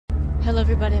Hello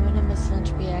everybody, my name is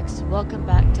Senua'S. Welcome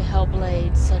back to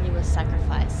Hellblade, Senua'S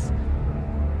Sacrifice.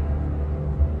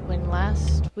 When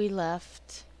last we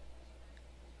left,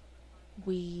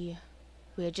 we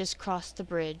had just crossed the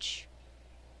bridge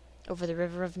over the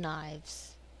River of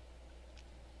Knives.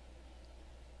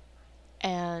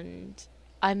 And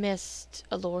I missed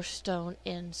a lore stone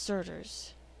in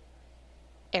Surtur's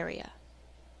area.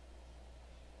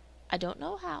 I don't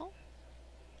know how.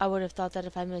 I would have thought that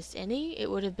if I missed any,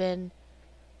 it would have been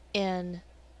in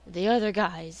the other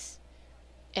guy's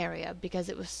area, because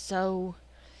it was so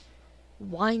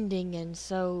winding and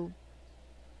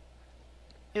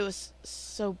it was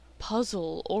so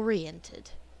puzzle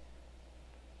oriented.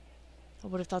 I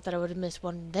would have thought that I would have missed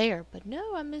one there, but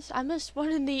no, I missed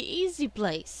one in the easy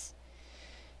place.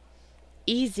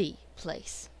 Easy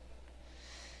place.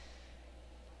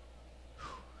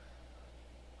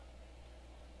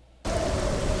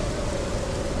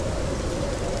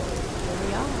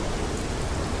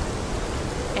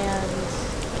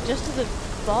 Just to the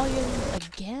volume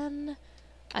again,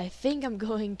 I think I'm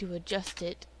going to adjust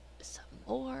it some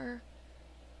more.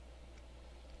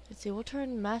 Let's see, we'll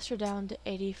turn master down to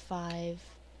 85.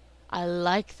 I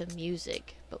like the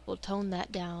music, but we'll tone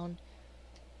that down.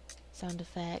 Sound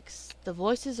effects. The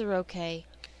voices are okay,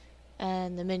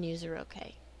 and the menus are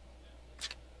okay.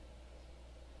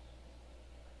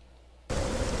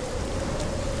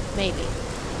 Maybe.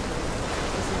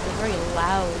 This is a very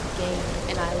loud game,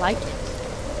 and I like it.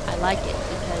 I like it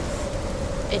because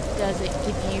it doesn't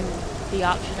give you the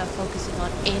option of focusing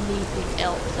on anything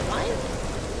else.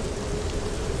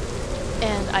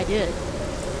 And I did.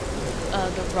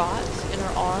 The rot in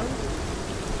her arm,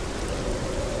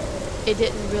 it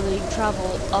didn't really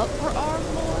travel up her arm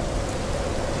more,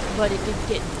 but it did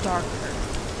get darker.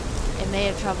 It may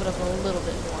have traveled up a little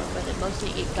bit more, but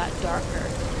mostly it got darker.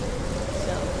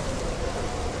 So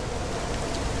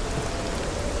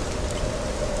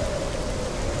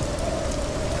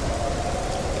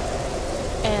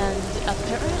and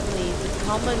apparently the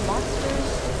common monsters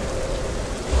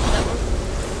that were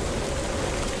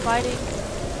fighting,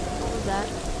 what was that?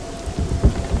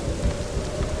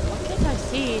 Why can't I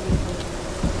see anything?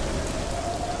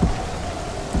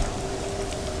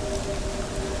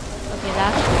 Okay,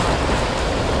 that's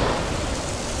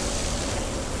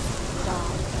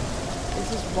stop. This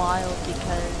is wild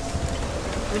because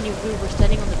when we were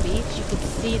standing on the beach, you could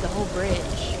see the whole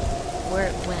bridge, where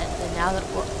it went, and now that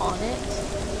we're on it,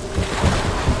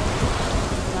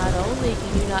 not only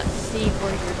can you not see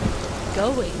where you're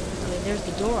going, I mean there's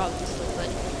the door obviously, but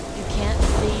you can't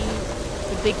see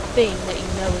the big thing that you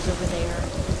know is over there.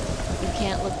 You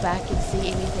can't look back and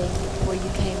see anything where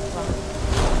you came from.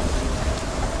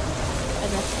 And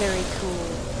that's very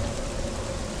cool.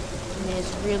 I mean,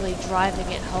 it's really driving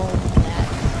it home that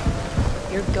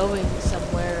you're going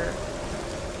somewhere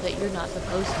that you're not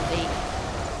supposed to be.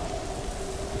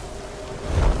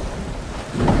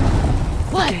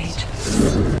 What? Gate.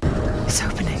 It's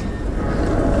opening.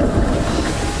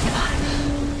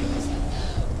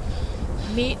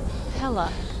 Meet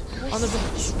Hella on the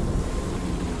beach.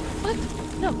 What?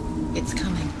 No. It's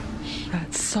coming.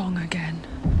 That song again.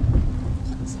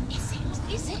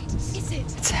 Is it?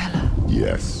 It's Hella.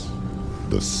 Yes,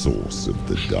 the source of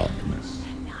the darkness.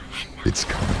 It's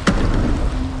coming.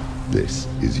 This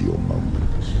is your moment.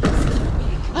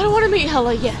 I don't want to meet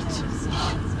Hella yet.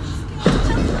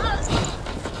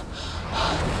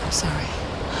 I'm sorry.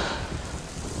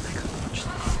 I can't watch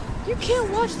this. You can't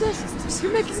watch this.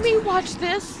 You're making me watch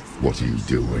this. What are you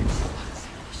doing?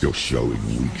 You're showing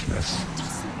weakness.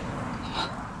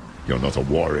 You're not a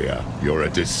warrior. You're a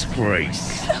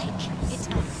disgrace.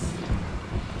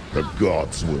 The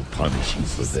gods will punish you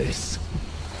for this.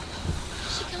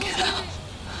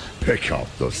 Pick up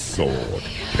the sword.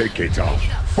 Pick it up.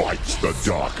 Fight the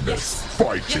darkness.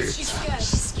 Fight it. She's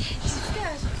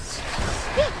scared.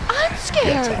 Yeah, I'm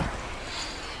scared.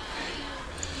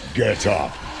 Get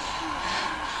up.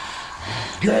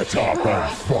 Get up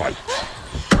and fight.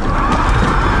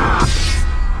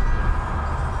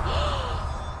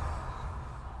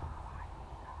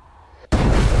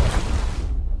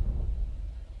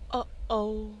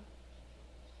 Uh-oh.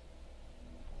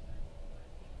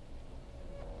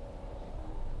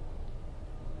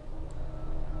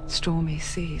 Stormy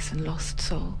seas and lost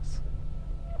souls.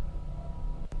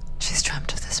 She's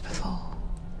dreamt of this before.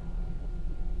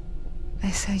 They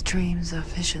say dreams are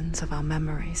visions of our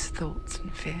memories, thoughts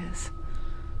and fears,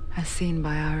 as seen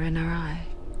by our inner eye.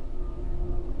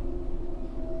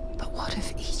 But what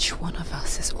if each one of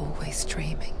us is always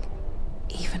dreaming,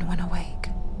 even when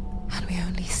awake, and we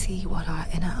only see what our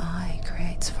inner eye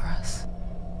creates for us?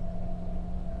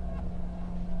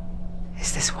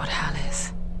 Is this what hell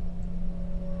is?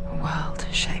 A world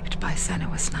shaped by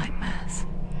Senua'S nightmares.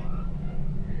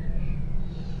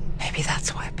 Maybe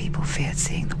that's why people feared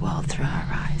seeing the world through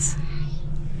her eyes.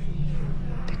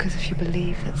 Because if you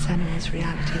believe that Senua'S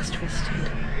reality is twisted,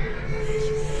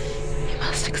 you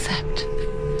must accept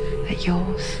that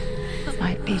yours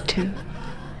might be too.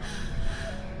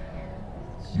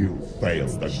 You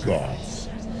failed the gods.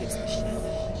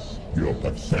 You're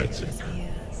pathetic.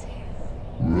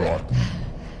 Rotten.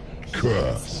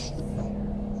 Cursed.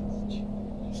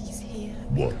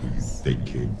 What were you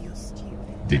thinking?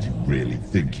 Did you really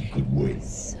think you could win?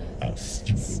 How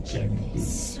stupid can you be?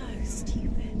 So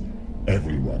stupid.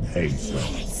 Everyone hates her.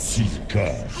 She's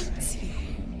cursed.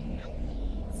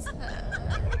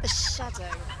 The shadow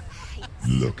hates.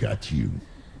 Look at you.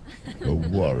 A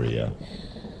warrior.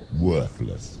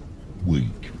 Worthless.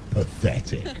 Weak.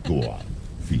 Pathetic. Go on.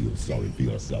 Feel sorry for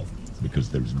yourself, because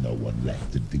there's no one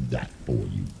left to do that for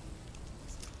you.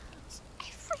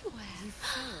 Everywhere. You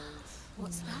failed.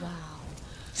 What's that? Wow.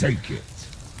 Take it.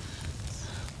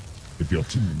 If you're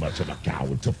too much of a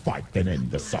coward to fight, then end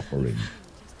the suffering.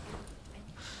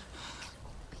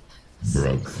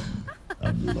 Broken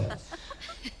and lost.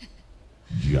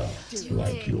 Just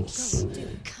like your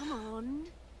sword. Come on.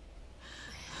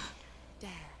 Dare.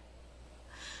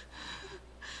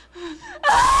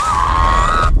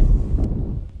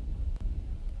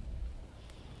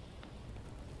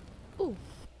 Ooh.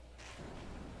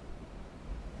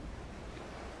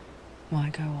 Why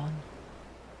go on?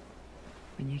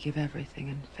 When you give everything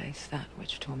and face that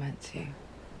which torments you,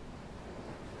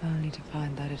 only to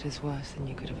find that it is worse than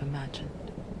you could have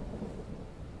imagined.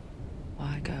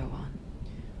 Why go on?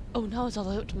 Oh, now it's all the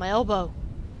way up to my elbow.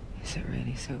 Is it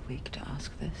really so weak to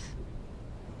ask this?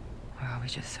 Or are we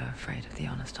just so afraid of the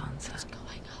honest answer It's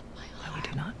going up my that we arm.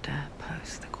 do not dare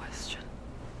pose the question?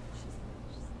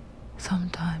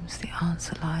 Sometimes the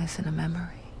answer lies in a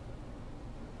memory,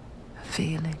 a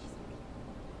feeling,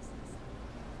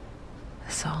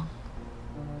 a song.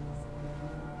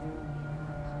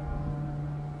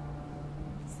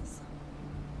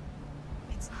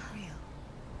 It's not real.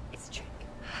 It's a trick.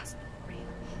 It's not real.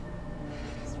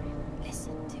 It is real.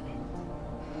 Listen to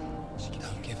it.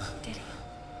 Don't give up. Dillian.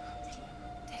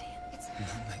 It's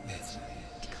Not like this.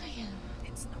 Dillian.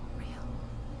 It's not real.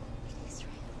 It is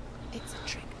real. It's a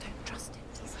trick. Don't trust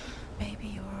it. Maybe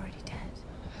you're already dead.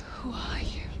 Who are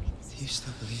you? Do you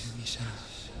still believe in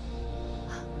yourself?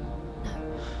 No,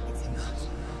 it's Enough.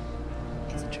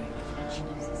 It's a trick. She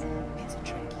knows it's him. It's a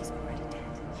trick. He's already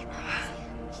dead. You know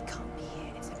it's him. He can't be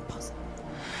here. It's impossible.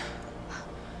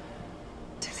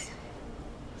 Dillian.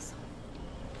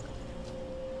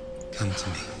 Come to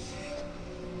me.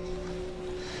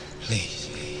 Please.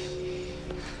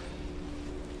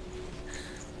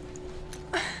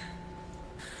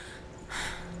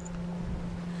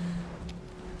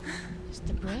 It's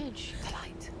the bridge. The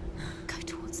light. Go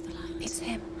towards the light. It's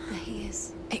him. There he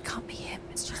is. It can't be him.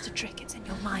 It's just a trick. It's in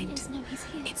your mind. No, he's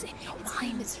here. It's in your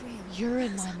mind. It's real. You're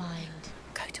in my mind.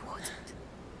 Go towards it.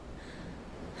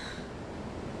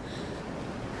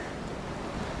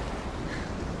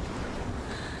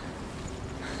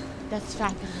 That's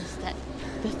fabulous that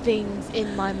the things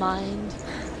in my mind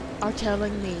are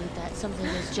telling me that something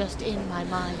is just in my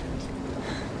mind.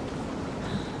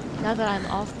 Now that I'm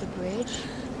off the bridge,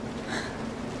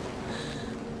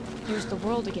 here's the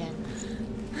world again.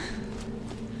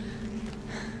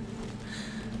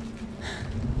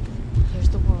 Here's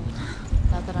the world.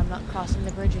 Now that I'm not crossing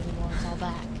the bridge anymore, it's all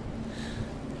back.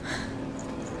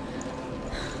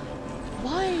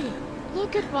 Why?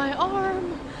 Look at my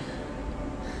arm!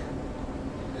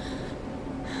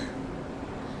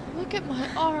 Look at my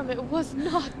arm, it was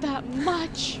not that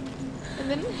much! And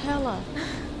then Hella.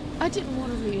 I didn't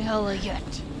want to read Hella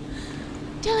yet.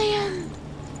 Dillian!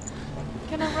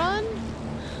 Can I run?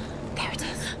 There it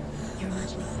is. You're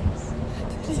imagining things.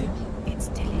 It's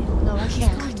Dillian. No, I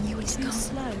can't. You were too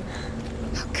slow.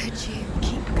 How could you?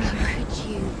 Keep going. How could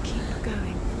you? Keep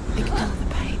going. Ignore the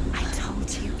pain. I told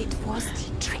you it was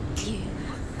to trick you.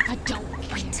 I don't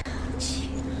I care. told you.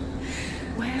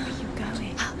 Where are you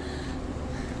going?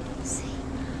 See,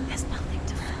 there's nothing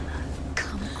to follow.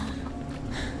 Come on.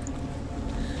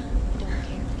 I don't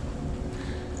care.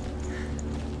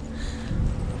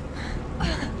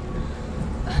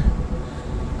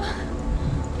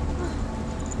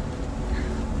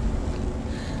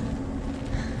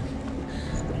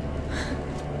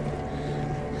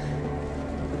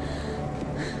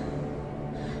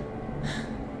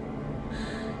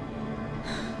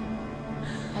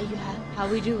 How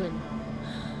we doing?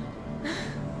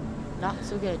 Not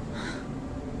so good.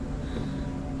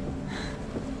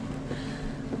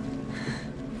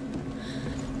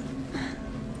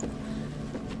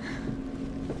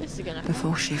 it gonna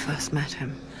Before she first met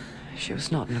him, she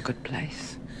was not in a good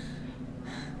place.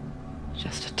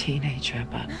 Just a teenager,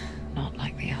 but not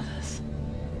like the others.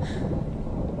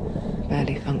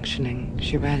 Barely functioning,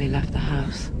 she rarely left the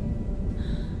house.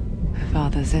 Her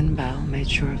father's in-bell made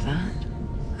sure of that.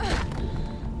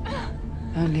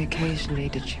 Only occasionally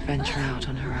did she venture out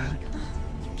on her own,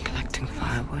 collecting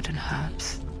firewood and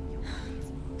herbs.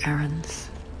 Errands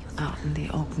out in the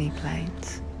Orkney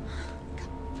Plains.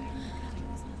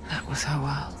 That was her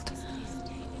world.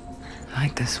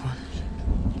 Like this one.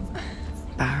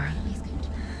 Barren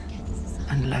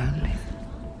and lonely.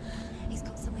 He's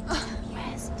got something to tell you.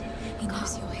 Rest. He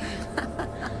knows you're here.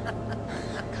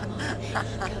 Come on. Keep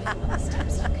going. The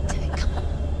steps you can take. Come on.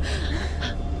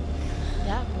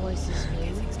 That voice is new.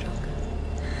 Getting stronger.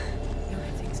 You're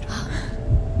getting stronger.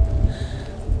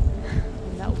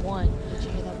 And that one, did you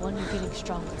hear that one? You're getting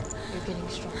stronger. You're getting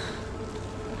stronger.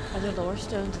 Are there lore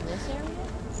stones in this area?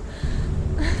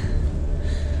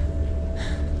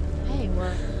 Hey,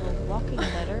 we're walking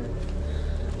better.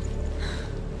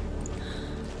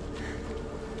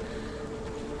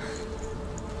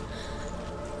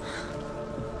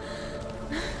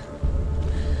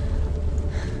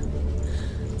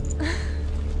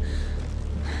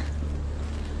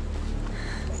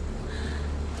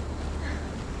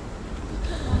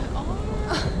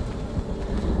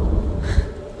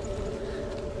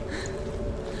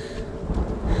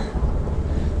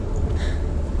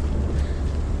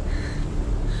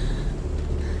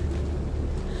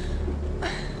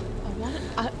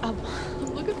 I'm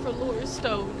looking for lore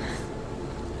stones.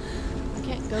 I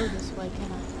can't go this way,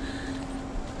 can I?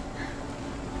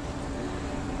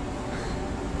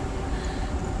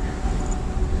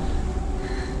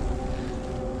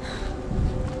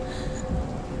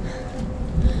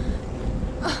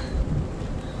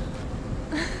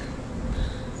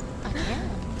 I can.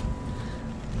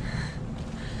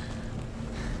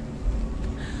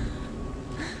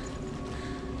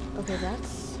 Okay,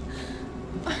 that's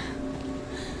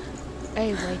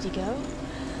a way to go.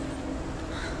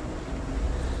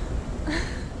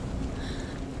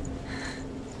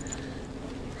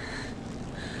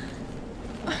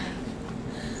 Okay.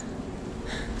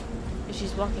 If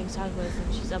she's walking sideways,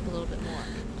 then she's up a little bit more.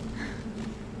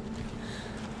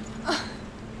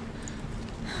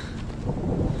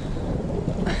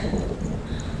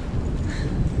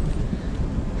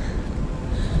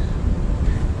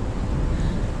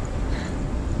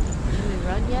 Can we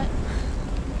run yet?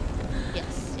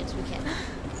 Yes, we can.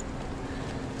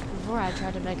 Before I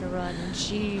tried to make her run, and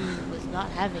she was not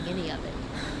having any of it.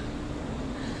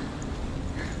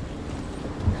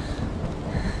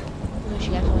 No,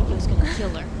 she acted like he was gonna kill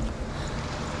her.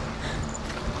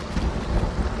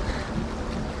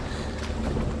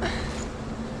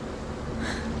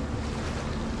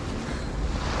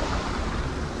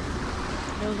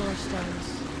 No lore stones.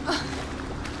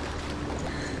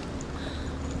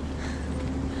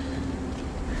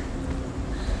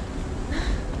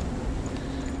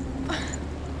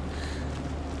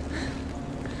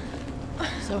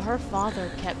 So her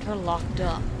father kept her locked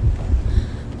up.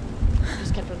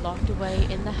 Just kept her locked away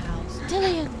in the house.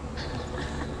 Dillian!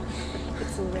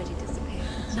 It's already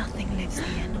disappeared. Nothing lives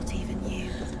here, not even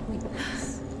you.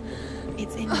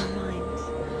 It's in your mind.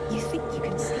 You think you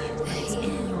can see it, but it's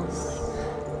in your mind.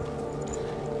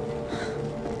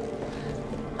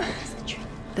 Where's the tree?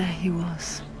 There he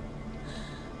was,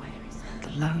 Where is it?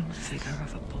 the lone figure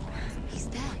of a boy. He's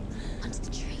there, under the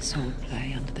tree.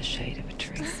 Swordplay under the shade of a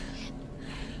tree.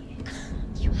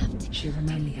 You have to. She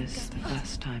remembers the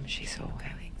first time she saw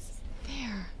him.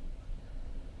 There.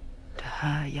 To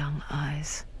her young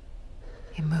eyes,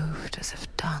 he moved as if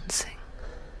dancing.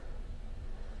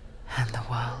 And the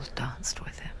world danced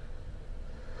with him.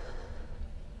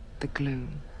 The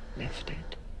gloom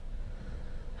lifted.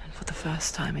 And for the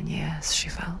first time in years, she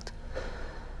felt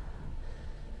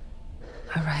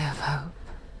a ray of hope.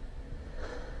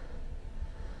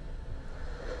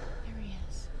 There he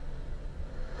is.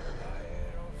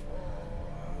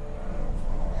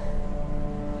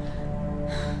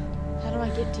 How do I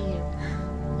get to you?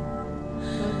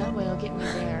 Going that way will get me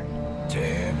there.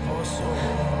 Okay, let's go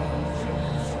that.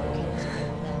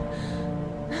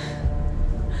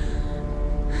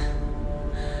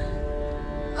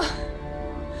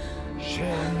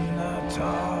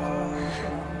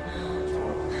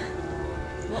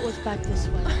 What was back this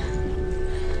way?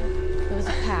 There was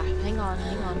a path. Hang on.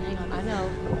 I know.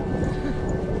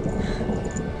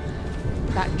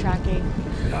 Backtracking.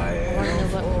 I want to know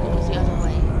what was the other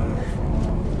way.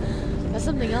 That's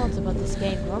something else about this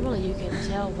game. Normally you can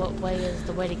tell what way is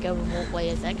the way to go and what way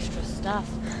is extra stuff.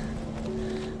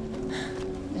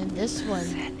 In And this one,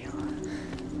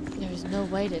 there's no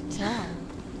way to tell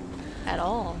at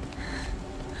all.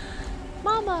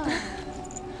 Mama!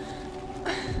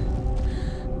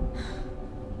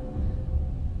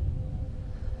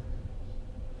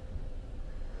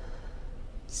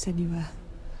 Senua,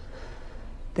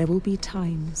 there will be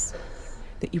times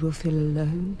that you will feel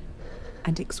alone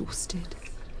and exhausted,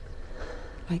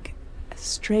 like a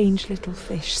strange little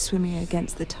fish swimming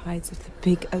against the tides of the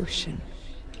big ocean.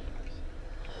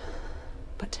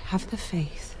 But have the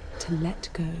faith to let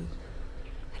go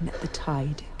and let the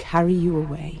tide carry you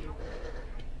away.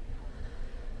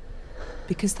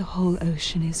 Because the whole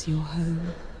ocean is your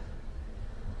home,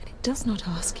 and it does not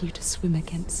ask you to swim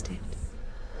against it.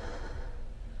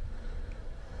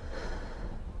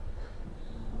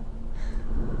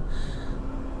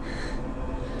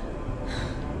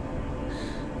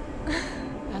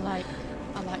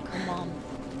 I like her mom.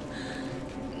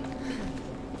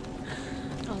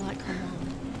 I like her mom.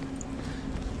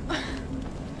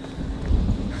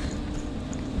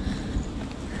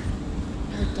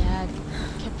 Her dad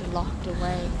kept her locked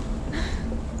away.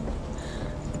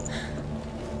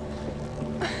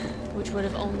 Which would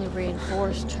have only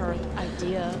reinforced her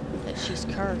idea that she's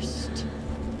cursed.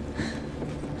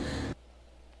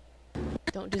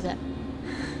 Don't do that.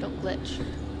 Don't glitch.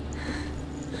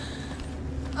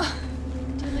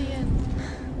 Dillian.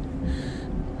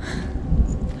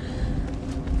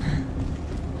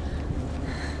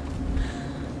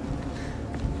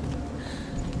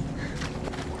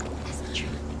 That's the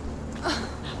truth.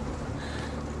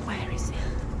 Where is he?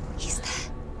 He's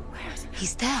there. Where is he?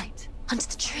 He's there. Under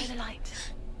the tree. The light.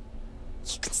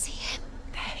 You can see him.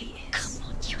 There he is. Come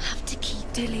on, you have to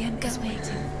keep Dillian is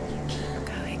waiting. You keep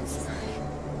going.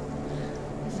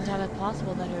 It's entirely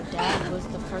possible that her dad was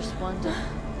the first one to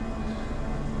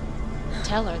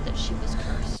tell her that she was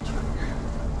cursed.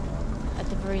 At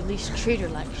the very least, treat her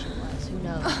like she was. Who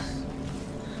knows?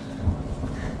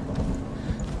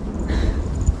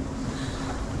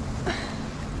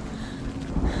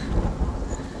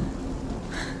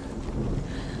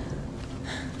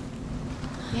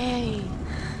 Yay!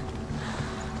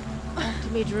 Back to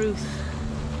me, Druth.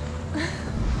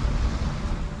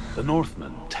 The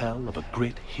Northmen tell of a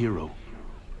great hero.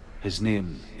 His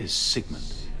name is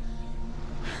Sigmund.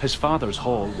 His father's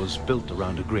hall was built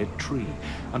around a great tree,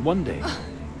 and one day,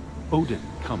 Odin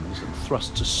comes and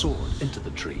thrusts a sword into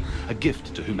the tree, a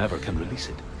gift to whomever can release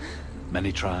it.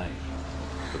 Many try,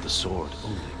 but the sword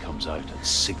only comes out at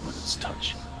Sigmund's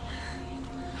touch.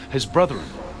 His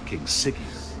brother-in-law, King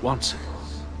Siggeir, wants it,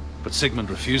 but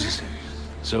Sigmund refuses him,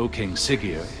 so King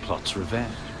Siggeir plots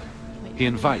revenge. He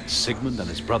invites Sigmund and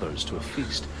his brothers to a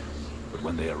feast, but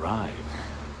when they arrive,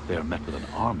 they are met with an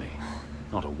army,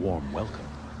 not a warm welcome.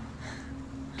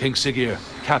 King Siggeir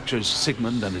captures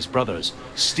Sigmund and his brothers,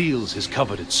 steals his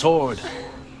coveted sword,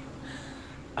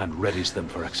 and readies them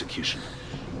for execution.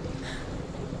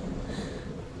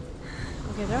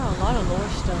 Okay, there are a lot of lore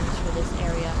stones for this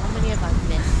area. How many have I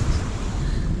missed?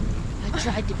 I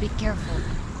tried to be careful.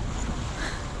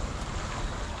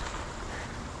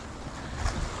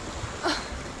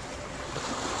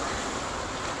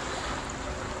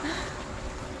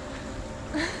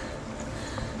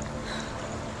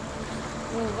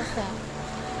 Whoa, what's that?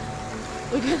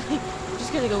 We're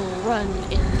just gonna go run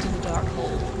into the dark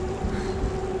hole.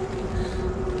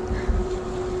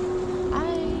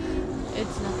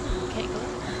 It's nothing. Can't go.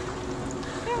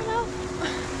 Fair enough.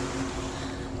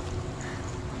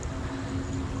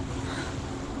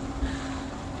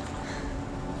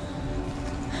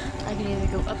 I can either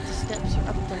go up the steps or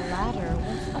up the ladder.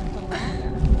 What's up the ladder?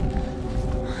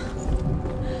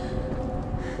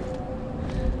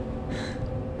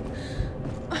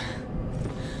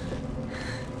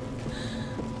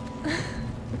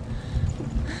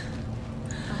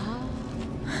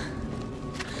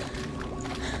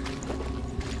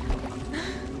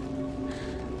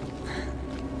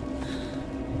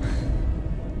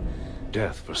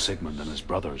 Death for Sigmund and his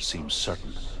brothers seems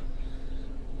certain.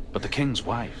 But the king's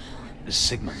wife is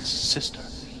Sigmund's sister,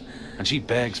 and she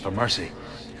begs for mercy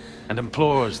and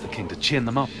implores the king to chain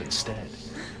them up instead.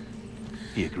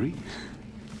 He agrees.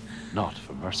 Not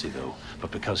for mercy, though,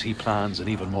 but because he plans an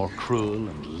even more cruel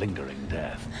and lingering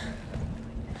death.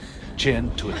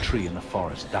 Chained to a tree in the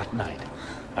forest that night,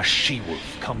 a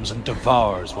she-wolf comes and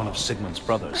devours one of Sigmund's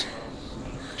brothers.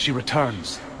 She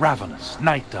returns, ravenous,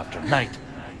 night after night,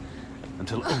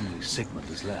 until only Sigmund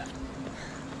is left.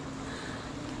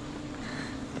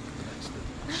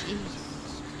 Jeez.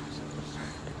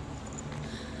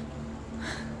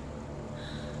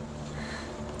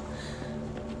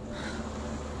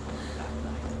 That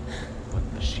night, when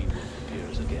the she-wolf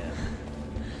appears again,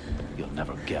 you'll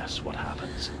never guess what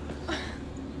happens.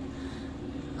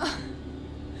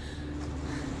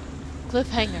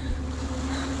 Cliffhanger.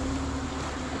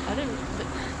 I didn't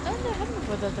know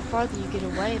before that the farther you get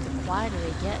away, the quieter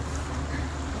it gets.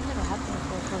 That never happened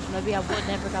before, of course. Maybe I would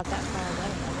never got that far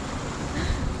away.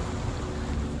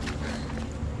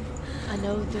 I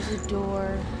know there's a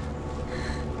door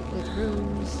with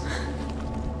rooms.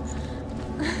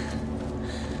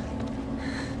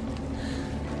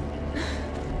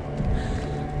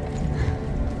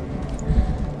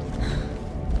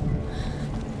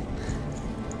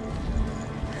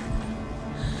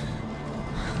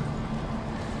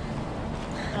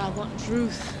 I want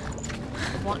truth.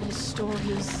 I want his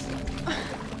stories.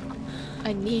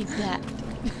 I need that.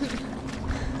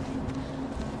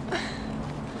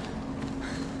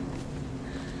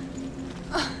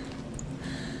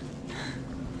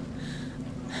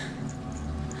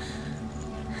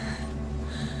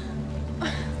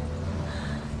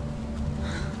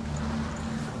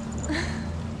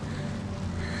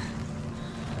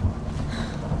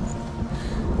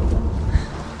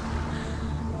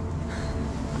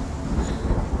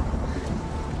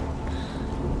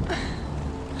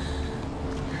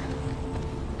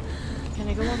 Can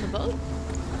I go on the boat?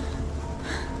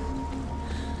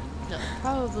 No,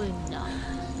 probably not.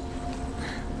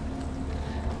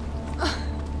 I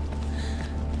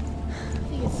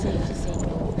think it's safe to say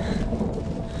no.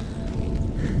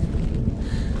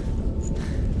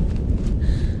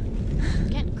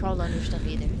 Can't crawl under stuff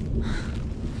either.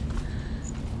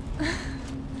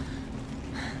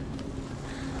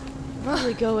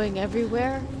 Probably going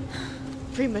everywhere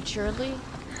prematurely.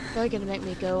 Probably gonna make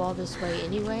me go all this way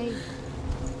anyway.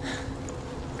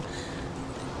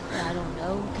 But I don't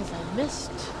know, because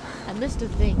I missed a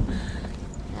thing.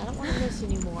 And I don't want to miss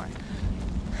anymore.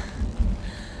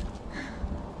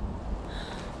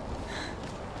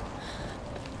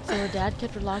 So her dad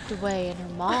kept her locked away, and her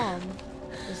mom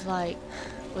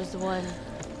was the one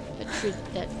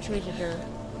that treated her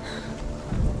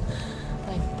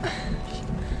like.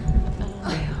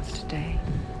 Day after day,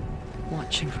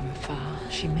 watching from afar,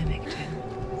 she mimicked him,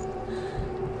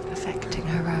 perfecting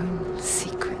her own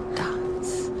secret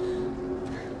dance,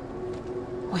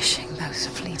 wishing those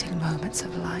fleeting moments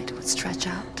of light would stretch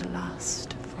out to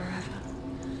last forever.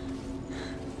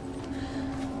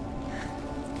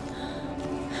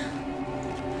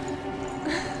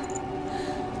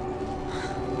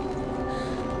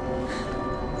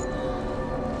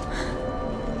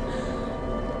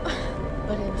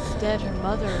 But instead, her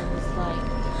mother was like,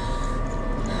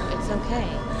 "It's okay.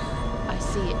 I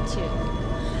see it too."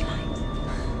 Light.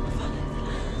 Follow the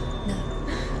light. No.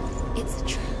 It's a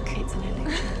trick. It's an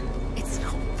illusion. It's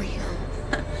not real.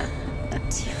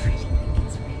 Do you really think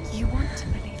it's real? You want to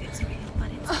believe it's real, but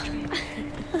it's a trick.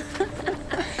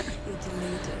 You're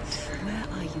deluded. Where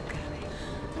are you going?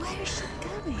 Where is she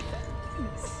going?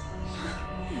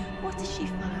 What is she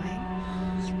following?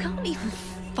 You can't even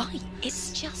fight.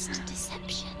 It's just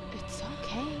deception. It's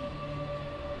okay.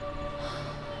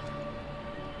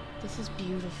 This is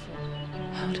beautiful.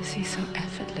 How does he so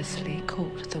effortlessly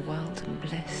court the world and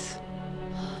bliss?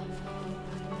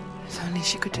 If only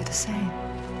she could do the same.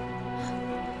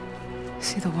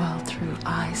 See the world through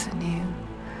eyes anew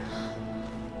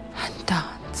and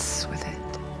dance with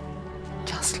it,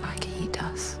 just like he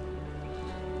does.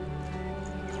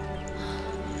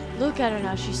 Look at her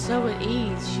now. She's so at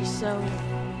ease. She's so.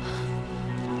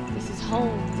 This is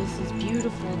home. This is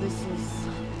beautiful. This is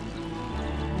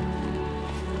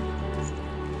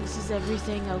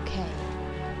everything okay.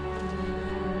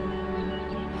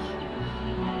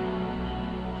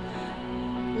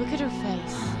 Look at her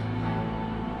face.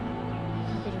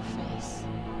 Look at her face.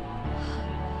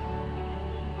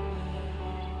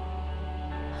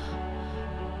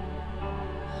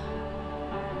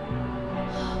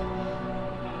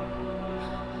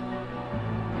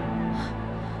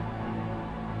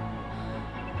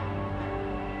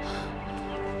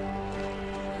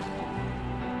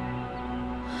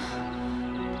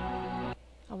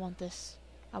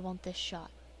 I want this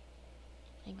shot.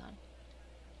 Hang on.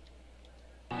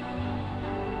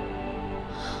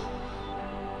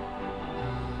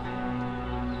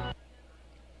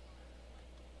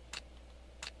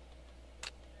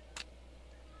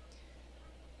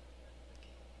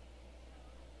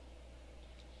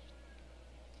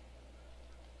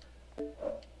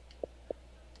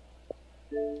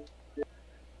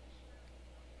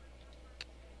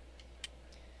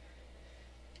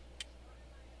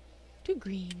 Too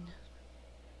green.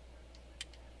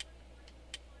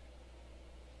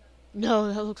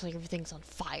 No, that looks like everything's on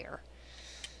fire.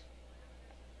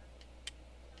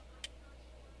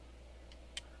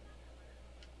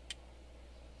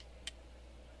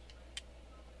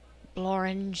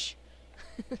 orange.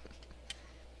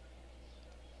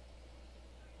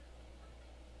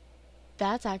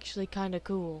 That's actually kind of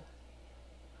cool.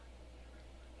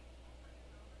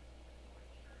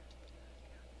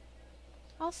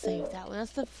 I'll save that one.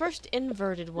 That's the first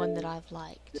inverted one that I've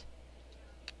liked.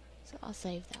 So I'll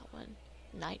save that one.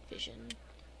 Night vision.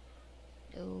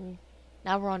 No.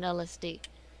 Now we're on LSD.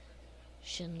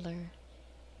 Schindler.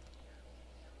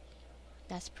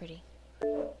 That's pretty.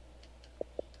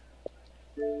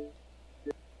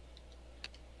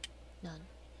 None.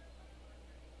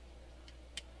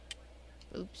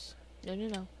 Oops. No, no,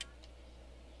 no.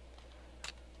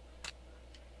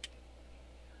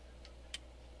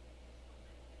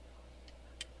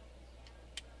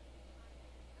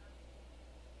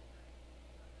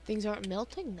 Things aren't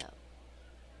melting, though.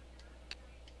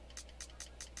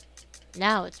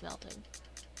 Now it's melting.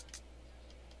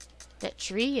 That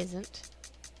tree isn't.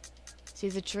 See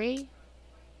the tree?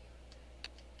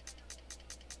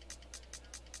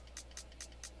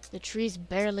 The tree's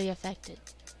barely affected.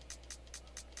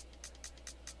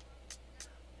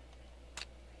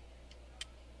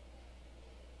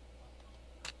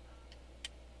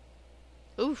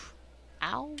 Oof.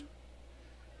 Ow.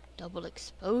 Double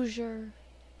exposure.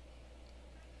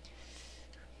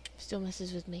 Still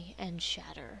messes with me. And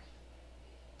shatter.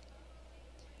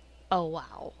 Oh,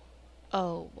 wow.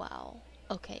 Oh, wow.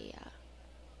 Okay, yeah.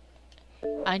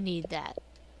 I need that.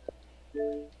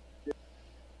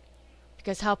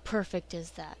 Because how perfect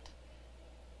is that?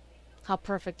 How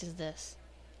perfect is this?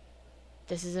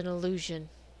 This is an illusion.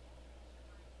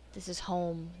 This is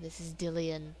home. This is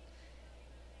Dillion.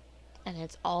 And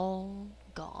it's all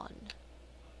gone.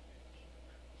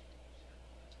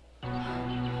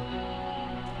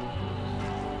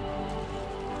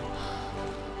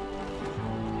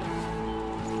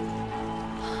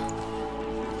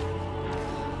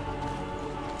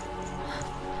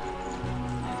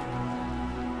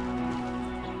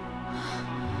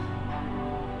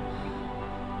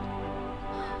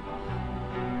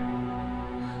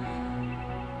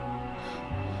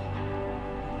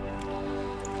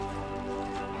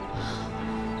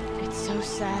 So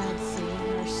sad seeing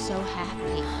her so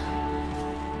happy,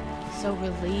 so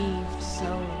relieved, so...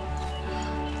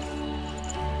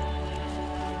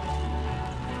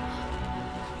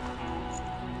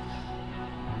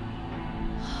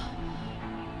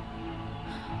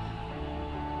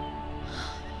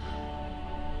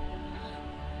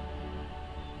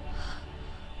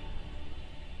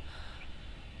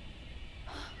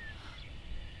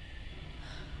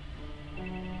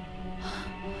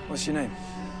 What's your name?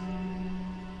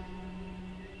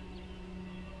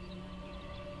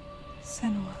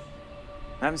 Senua.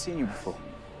 I haven't seen you before.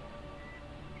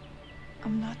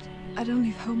 I don't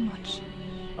leave home much.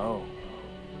 Oh,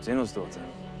 Senua'S daughter.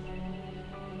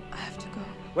 I have to go.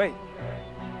 Wait.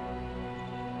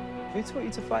 Who taught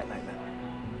you to fight like that?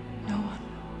 No one.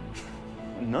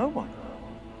 No one?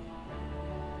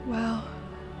 Well,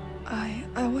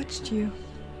 I watched you,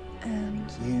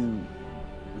 and... You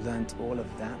learnt all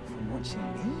of that from watching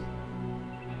me?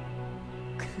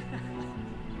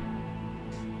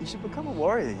 You should become a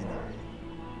warrior, you know.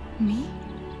 Me?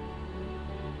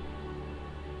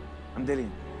 I'm Dillion.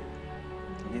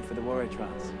 I'm here for the warrior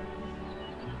trials.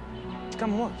 Just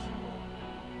come and watch.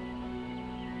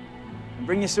 And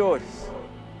bring your sword.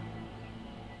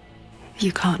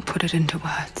 You can't put it into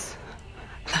words.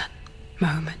 That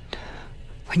moment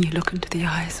when you look into the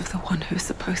eyes of the one who's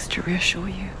supposed to reassure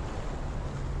you,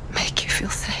 make you feel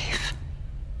safe.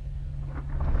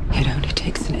 It only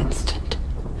takes an instant.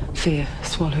 Fear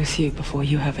swallows you before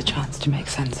you have a chance to make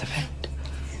sense of it.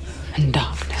 And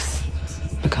darkness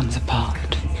becomes a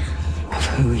part of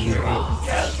who you are.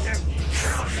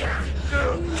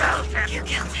 You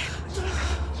killed him.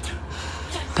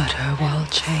 But her world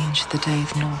changed the day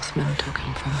the Northmen took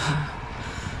him from her.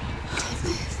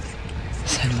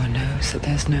 Senua knows that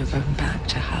there's no going back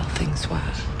to how things were.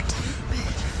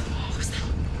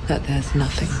 That there's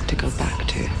nothing to go back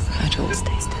to at all.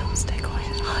 Stay still, stay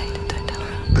quiet, hide, don't tell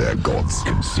her. Their gods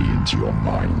can see into your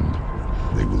mind.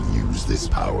 They will use this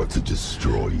power to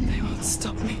destroy you. They won't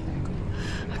stop me.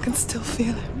 I can still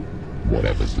feel him.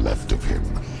 Whatever's left of him,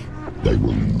 they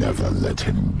will never let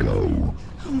him go.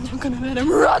 I'm not gonna let him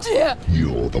rot here!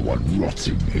 You're the one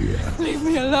rotting here. Leave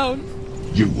me alone!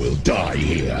 You will die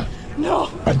here. No!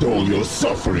 And all your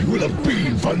suffering will have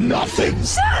been for nothing.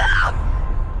 Shut up!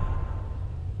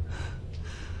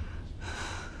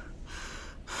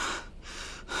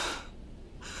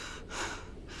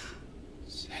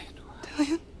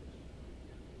 Dillion?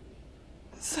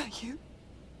 Is that you?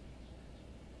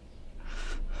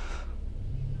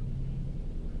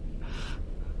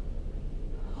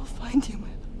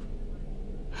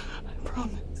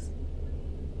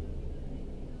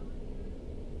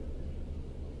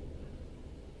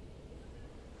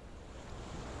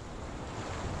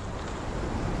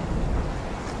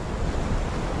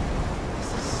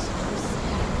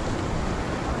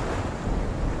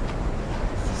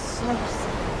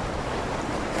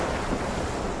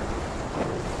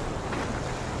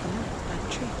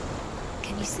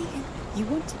 You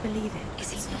want to believe it.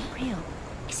 Is he not real?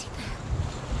 Is he there?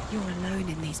 You're alone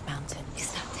in these mountains.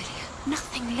 Is that Dillian?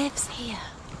 Nothing lives here.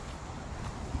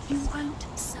 You won't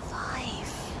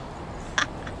survive.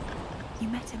 You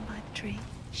met him by the tree.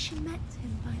 She met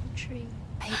him by the tree.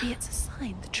 Maybe it's a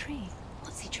sign, the tree.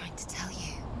 What's he trying to tell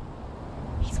you?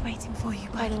 He's waiting for you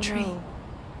by the tree. Know.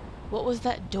 What was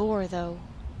that door, though?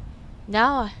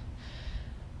 Now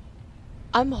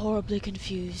I'm horribly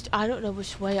confused. I don't know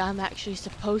which way I'm actually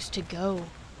supposed to go,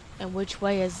 and which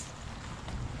way is...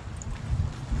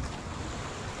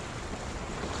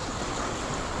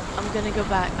 I'm gonna go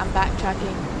back. I'm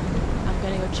backtracking. I'm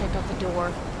gonna go check out the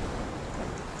door.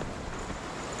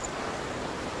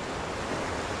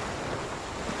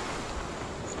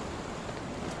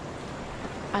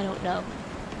 I don't know.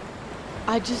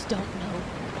 I just don't know.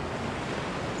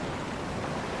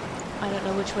 I don't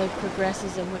know which way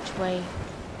progresses and which way...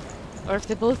 Or if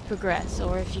they both progress,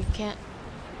 or if you can't...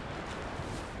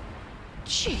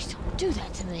 Jeez, don't do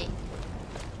that to me.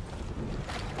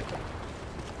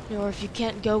 Or if you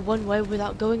can't go one way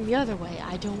without going the other way.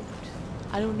 I don't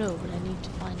know, but I need to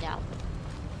find out.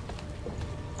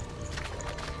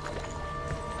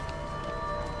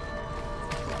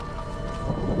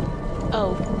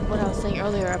 Oh, what I was saying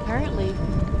earlier, apparently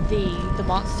the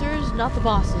monsters, not the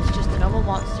bosses, just the normal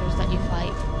monsters that you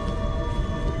fight,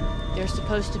 they're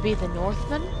supposed to be the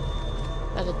Northmen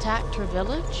that attacked her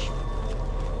village.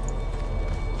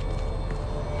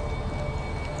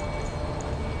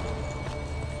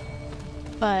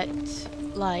 But,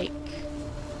 like,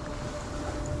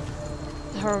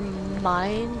 her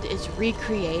mind is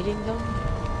recreating them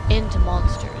into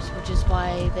monsters, which is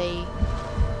why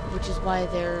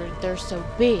they're so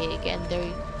big, and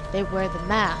they wear the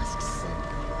masks.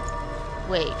 And,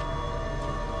 wait.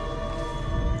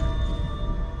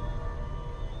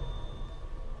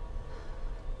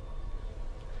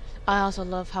 I also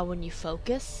love how when you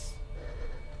focus,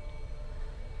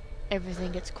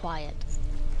 everything gets quiet.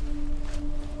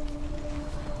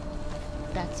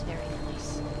 That's very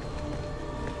nice.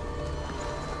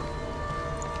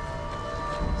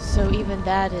 So even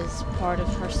that is part of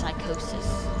her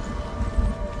psychosis.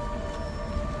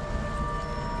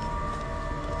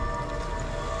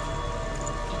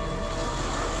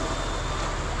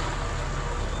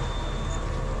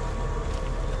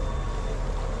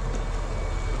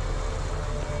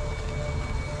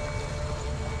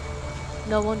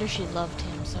 No wonder she loved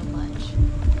him so much.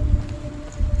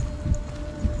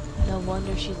 No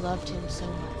wonder she loved him so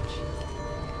much.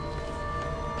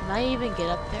 Can I even get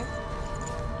up there?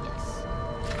 Yes.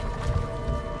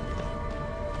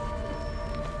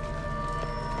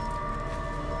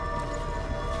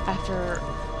 After,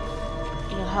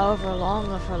 you know, however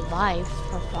long of her life,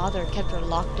 her father kept her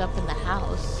locked up in the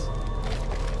house.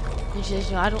 And she says,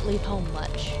 you know, I don't leave home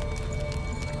much.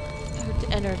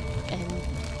 And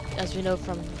as we know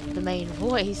from the main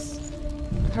voice,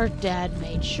 her dad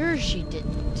made sure she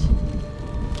didn't.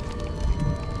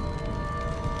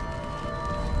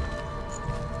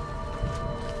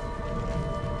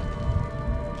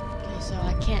 Okay, so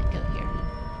I can't go here.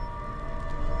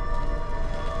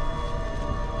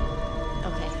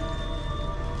 Okay.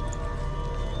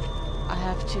 I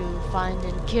have to find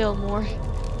and kill more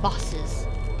bosses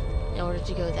in order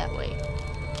to go that way.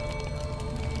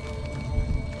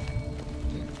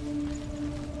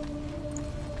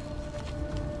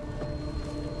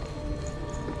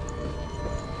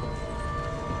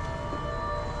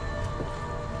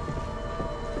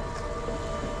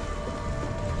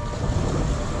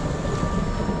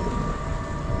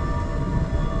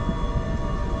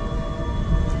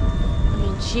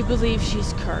 She believes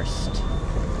she's cursed.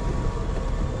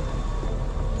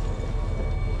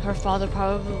 Her father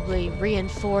probably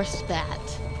reinforced that.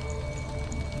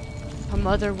 Her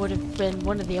mother would have been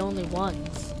one of the only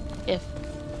ones, if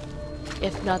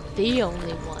not the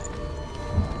only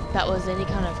one, that was any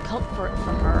kind of comfort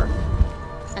for her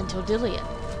until Dillian.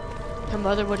 Her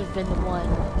mother would have been the one.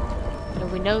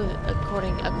 And we know,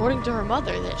 according to her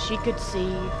mother, that she could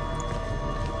see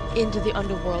into the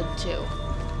underworld too.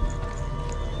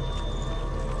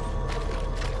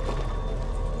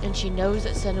 And she knows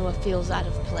that Senua feels out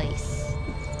of place.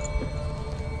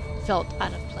 Felt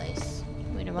out of place.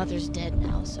 I mean, her mother's dead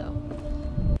now, so...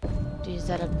 Do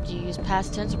you use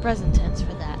past tense or present tense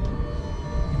for that?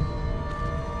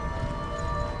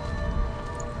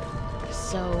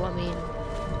 So, I mean...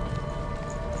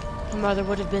 Her mother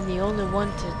would have been the only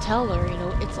one to tell her, you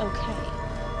know, it's okay.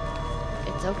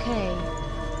 It's okay.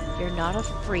 You're not a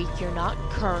freak. You're not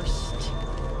cursed.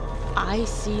 I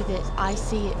see this. I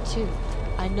see it too.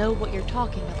 I know what you're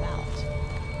talking about.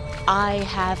 I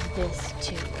have this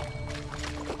too.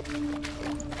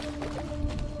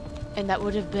 And that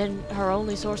would have been her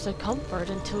only source of comfort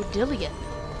until Dillion.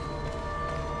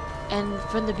 And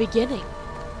from the beginning.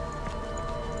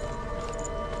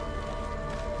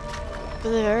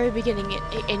 From the very beginning,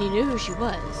 and he knew who she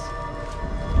was.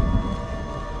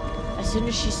 As soon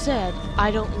as she said,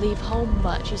 "I don't leave home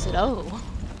much," he said, "Oh,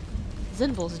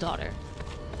 Zinvol's daughter."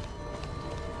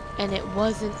 And it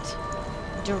wasn't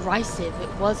derisive.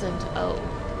 It wasn't, "Oh,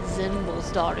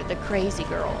 Zinvol's daughter, the crazy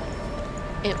girl."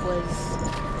 It was,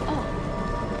 "Oh,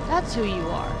 that's who you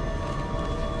are."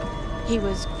 He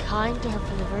was kind to her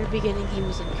from the very beginning. He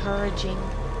was encouraging.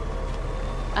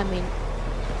 I mean,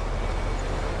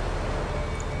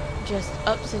 just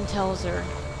ups and tells her,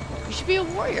 "You should be a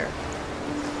warrior.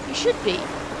 You should be."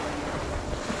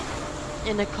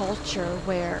 In a culture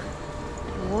where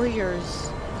warriors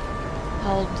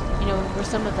held, were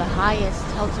some of the highest,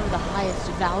 held some of the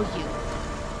highest value.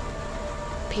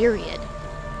 Period.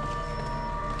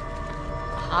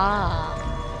 Ah.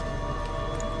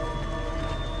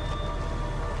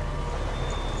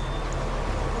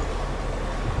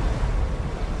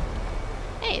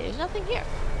 Hey, there's nothing here.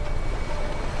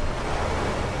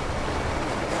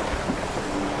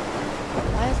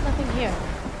 Why is nothing here?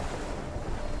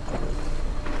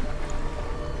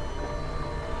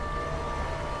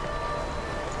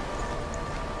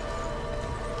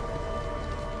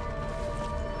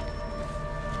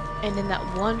 And in that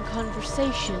one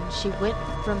conversation, she went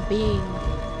from being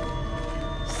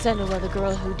Senua, the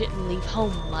girl who didn't leave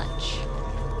home much.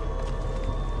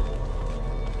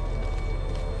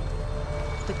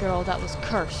 The girl that was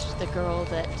cursed, the girl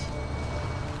that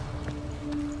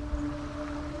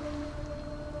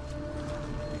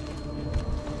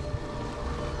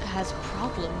has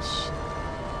problems.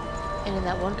 And in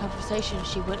that one conversation,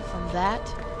 she went from that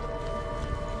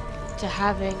to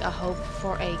having a hope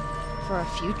for a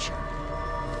future.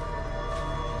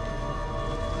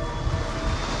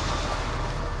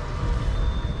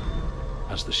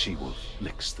 As the she-wolf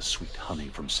licks the sweet honey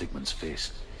from Sigmund's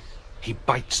face, he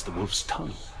bites the wolf's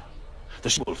tongue. The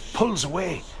she-wolf pulls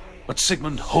away, but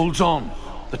Sigmund holds on.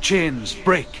 The chains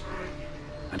break,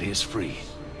 and he is free.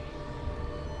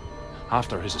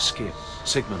 After his escape,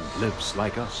 Sigmund lives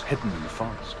like us, hidden in the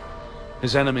forest.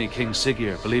 His enemy, King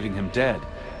Siggeir, believing him dead,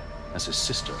 as his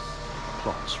sister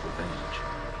plots revenge.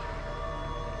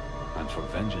 And for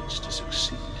vengeance to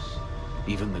succeed,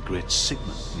 even the great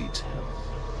Sigmund needs help.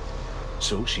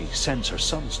 So she sends her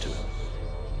sons to him.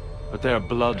 But their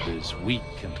blood is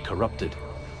weak and corrupted,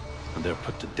 and they're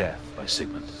put to death by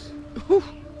Sigmund.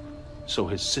 So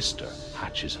his sister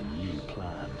hatches a new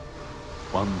plan,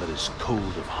 one that is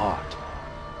cold of heart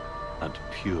and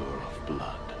pure of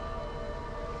blood.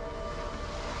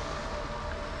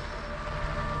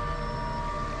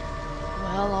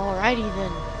 Well, alrighty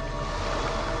then.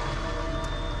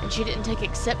 And she didn't take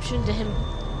exception to him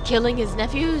killing his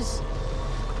nephews?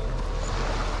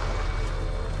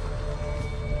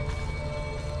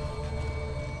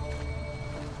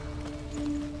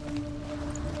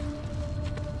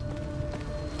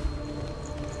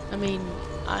 I mean,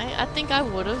 I think I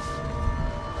would've.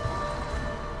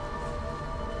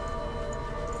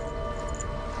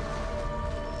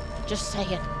 Just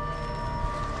saying.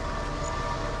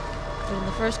 But in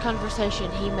the first conversation,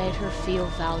 he made her feel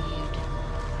valued.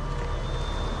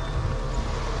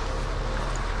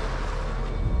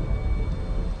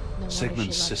 No wonder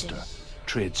Sigmund's she loved sister him.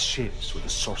 trades shapes with a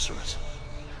sorceress,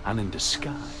 and in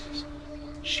disguise,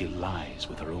 she lies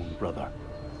with her own brother.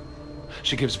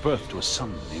 She gives birth to a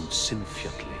son named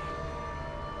Sinfjotli.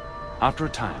 After a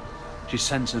time, she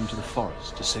sends him to the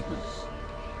forest to Sigmund.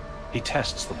 He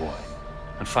tests the boy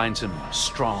and finds him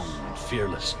strong and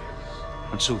fearless,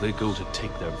 and so they go to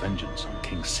take their vengeance on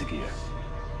King Siggeir.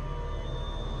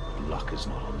 Luck is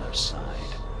not on their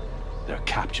side. They're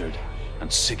captured, and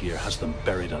Siggeir has them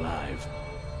buried alive.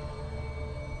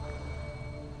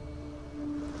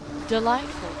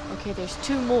 Delightful. Okay, there's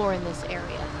 2 more in this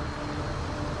area.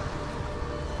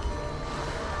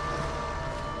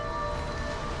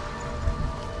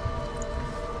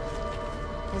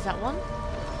 Is that one?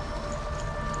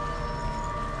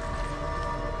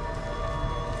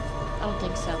 I don't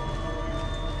think so.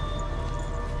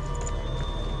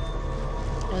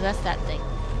 No, that's that thing.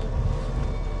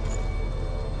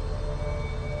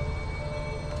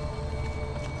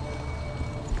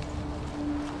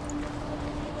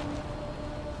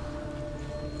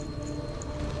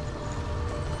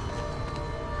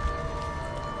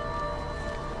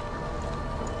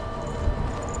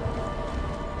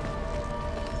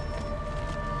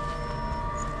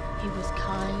 He was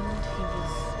kind, he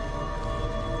was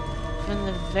from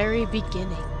the very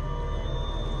beginning.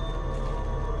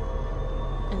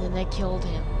 And then they killed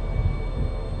him.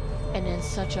 And in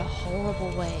such a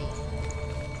horrible way.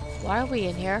 Why are we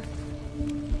in here?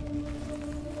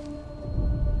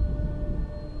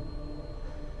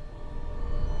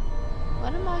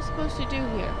 What am I supposed to do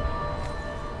here?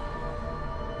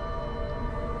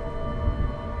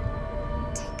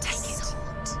 Take it.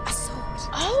 A sword.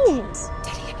 Oh!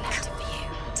 Dillion left it for you.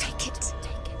 Take it.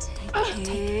 Take it.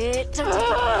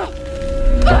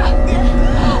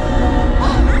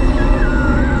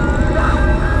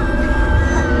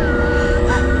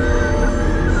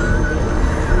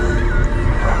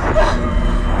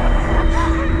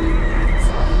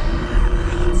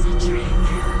 It's a trick.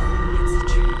 It's a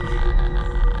trick.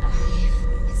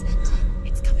 It's ending.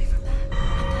 It's coming from there.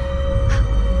 And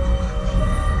there.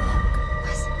 Look,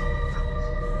 where's it coming from?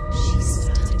 She's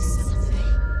done something.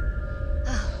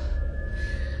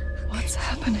 What's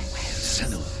happening?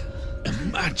 Senua,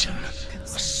 imagine a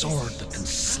sword that can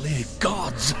slay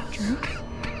gods.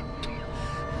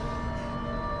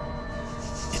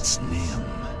 Its name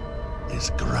is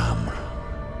Gram.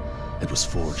 It was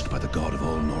forged by the god of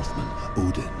all Northmen,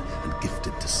 Odin, and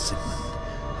gifted to Sigmund,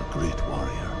 a great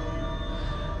warrior.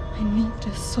 I need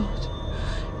this sword.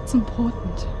 It's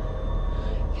important.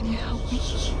 Can you help me?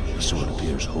 The sword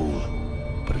appears whole,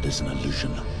 but it is an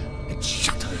illusion. It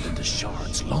shattered into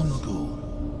shards long ago.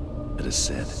 It is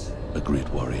said a great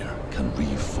warrior can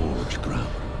reforge Gram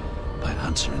by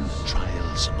answering the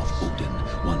trials of Odin,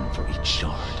 one for each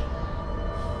shard.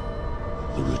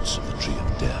 The roots of the Tree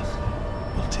of Death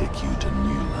will take you to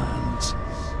new lands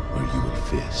where you will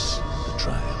face the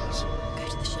trials. Go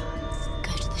to the shards.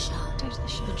 Go to the shard. Go to the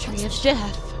shard. The Tree of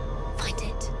Death. Find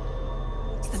it.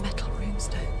 It's the metal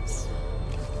runestones.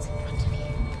 It's in front of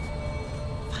you.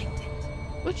 Find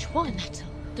it. Which one? The metal.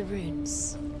 The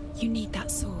runes. You need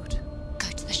that sword. Go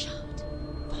to the shard.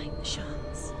 Find the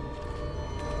shards.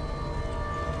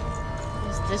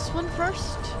 Is this one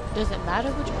first? Does it matter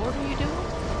which order you do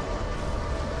it?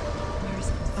 Where is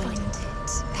it? Find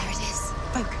it. There it is.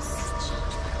 Focus. There's the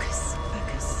shard. Focus.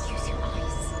 Focus. Use your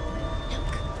eyes.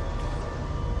 Look.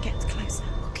 Get closer.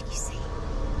 What can you see?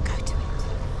 Go to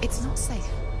it. It's not safe.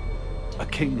 A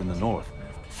king in the north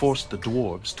forced the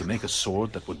dwarves to make a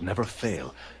sword that would never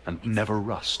fail and never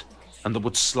rust, and that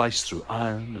would slice through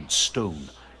iron and stone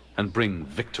and bring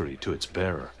victory to its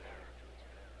bearer.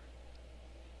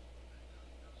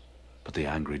 But the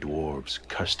angry dwarves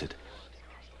cursed it.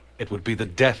 It would be the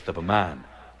death of a man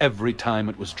every time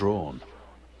it was drawn,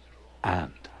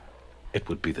 and it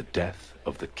would be the death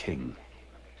of the king.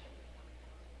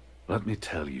 Let me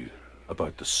tell you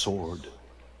about the sword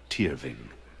Tyrving.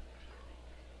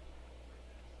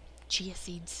 Chia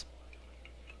seeds.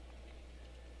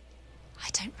 I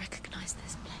don't recognize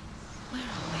this place. Where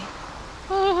are we?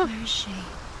 Oh, Where is she?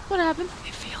 what happened?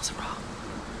 It feels wrong.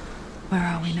 Where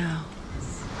are we now?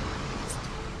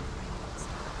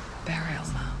 Burial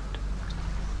mound.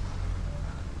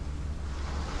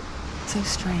 So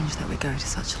strange that we go to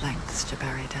such lengths to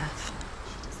bury death.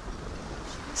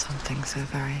 Something so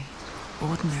very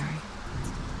ordinary,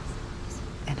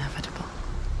 inevitable.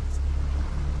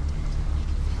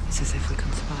 It's as if we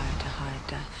conspire to hide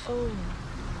death Oh.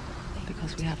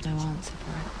 because we have no answer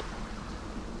for it.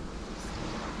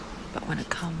 But when it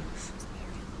comes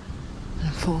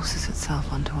and forces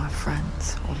itself onto our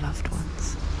friends or loved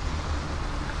ones,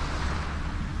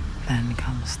 then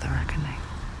comes the reckoning.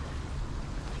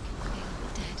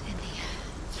 Dead in the air.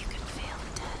 You can feel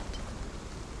the dead.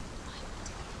 Why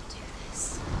would you do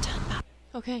this? Turn back.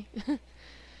 Okay.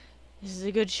 This is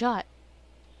a good shot.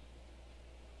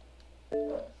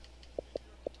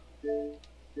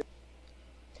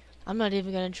 I'm not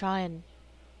even gonna try and...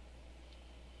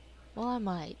 Well, I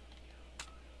might.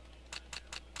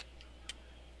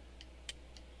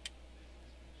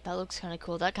 That looks kind of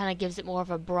cool. That kind of gives it more of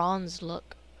a bronze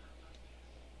look.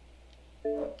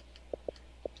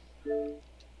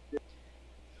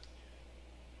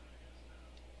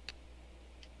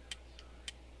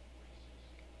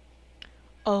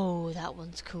 Oh, that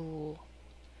one's cool.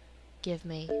 Give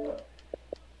me.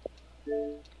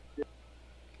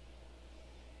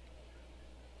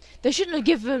 They shouldn't have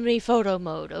given me photo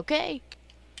mode, okay?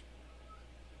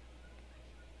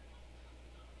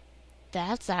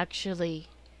 That's actually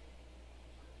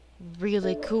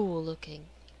really cool looking.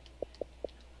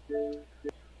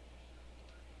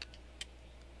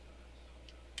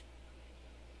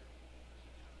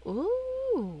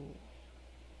 Ooh.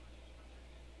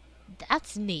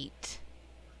 That's neat.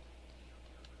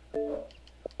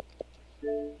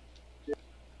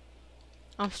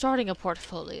 I'm starting a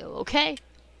portfolio, okay?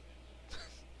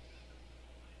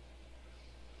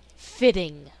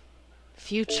 Fitting.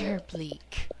 Future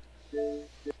bleak.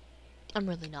 I'm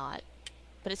really not.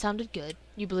 but it sounded good.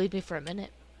 You believed me for a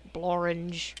minute.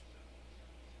 Blorange.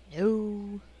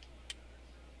 No.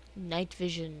 Night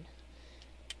vision.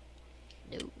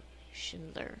 No.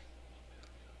 Schindler.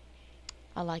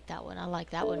 I like that one. I like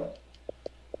that one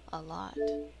a lot.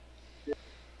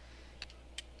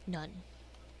 None.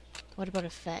 What about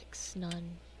effects?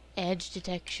 None. Edge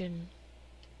detection.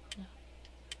 No.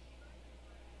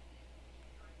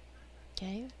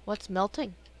 Okay. What's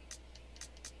melting?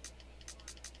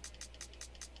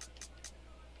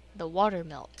 The water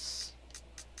melts.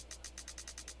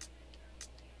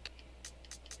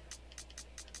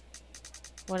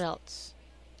 What else?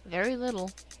 Very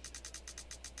little.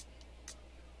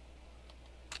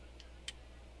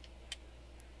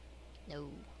 No.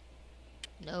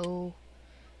 No.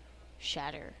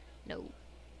 Shatter. No.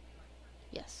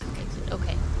 Yes. Exit.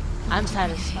 Okay. I'm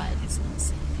satisfied. It's not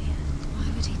safe here.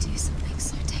 Why would he do something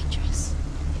so dangerous?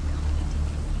 If God would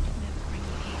never bring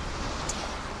you here.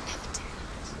 Dylan would never do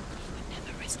that. He would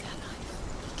never risk her life.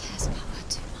 He cares about her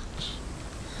too much.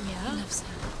 Yeah. He loves her.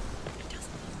 He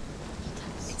doesn't love her. He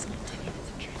does. It's not Dylan,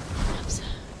 it's a truth. He loves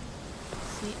her.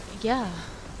 See, yeah.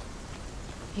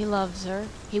 He loves her.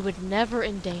 He would never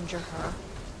endanger her.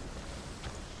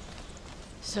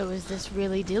 So is this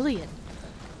really Dillian?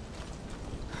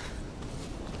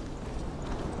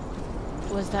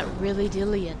 Was that really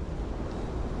Dillian?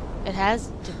 It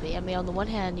has to be. I mean, on the one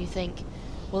hand, you think,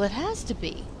 well, it has to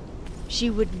be. She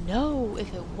would know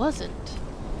if it wasn't.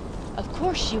 Of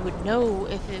course she would know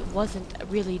if it wasn't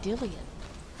really Dillian.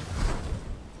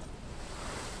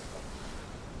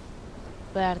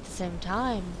 But at the same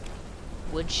time,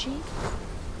 would she?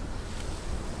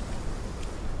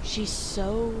 She's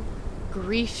so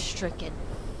grief-stricken,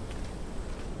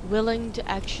 willing to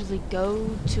actually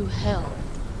go to hell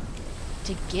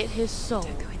to get his soul.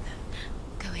 Don't go in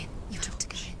there. Go in. You have to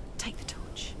go in. Take the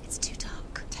torch. It's too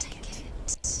dark. Take it.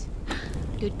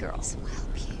 Good girl. This will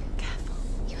help you. Careful.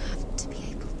 You have to be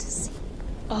able to see.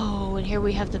 Oh, and here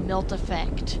we have the melt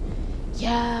effect.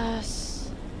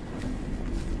 Yes.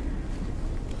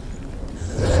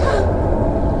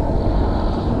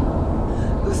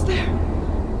 Who's there?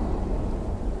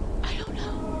 I don't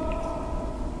know.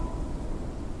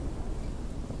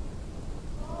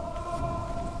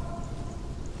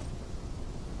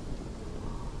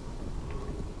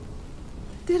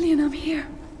 Dillian, I'm here.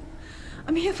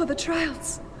 I'm here for the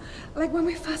trials. Like when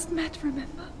we first met,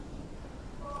 remember?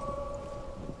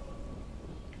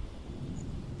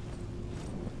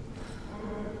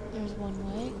 There's one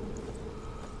way.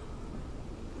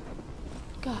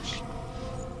 Gosh.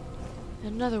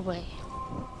 Another way.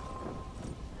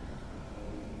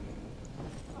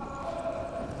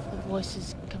 The voice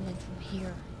is coming from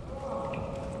here.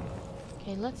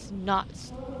 Okay, let's not...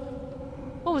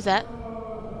 What was that?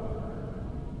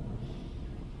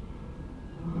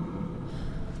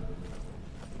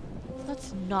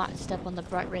 Let's not step on the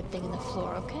bright red thing in the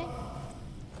floor, okay?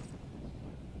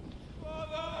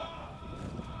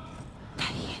 There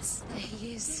he is. There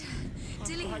he is.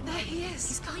 Dillian, there he is.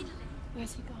 He's gone.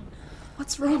 Where's he gone?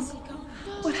 What's wrong?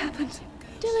 What happened?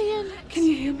 Dillian! Can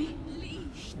you hear me?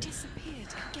 He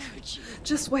disappeared again.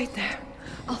 Just wait there.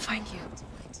 I'll find you.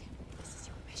 Find him. This is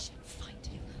your mission. Find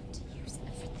him. To use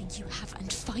everything you have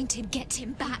and find him. Get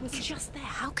him back. He was just there.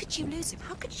 How could you lose him?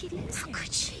 How could she lose him? How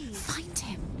could she? Find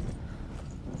him.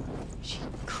 She's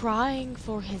crying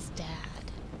for his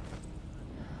dad.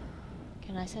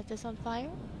 Can I set this on fire?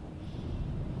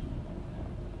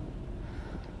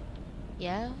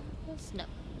 Yeah? Yes? No.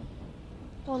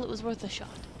 Well, it was worth a shot.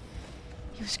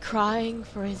 He was crying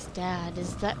for his dad.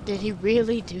 Did he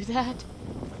really do that?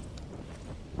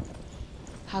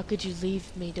 How could you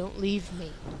leave me? Don't leave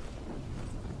me.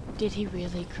 Did he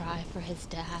really cry for his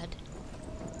dad?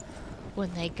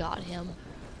 When they got him?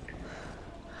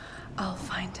 I'll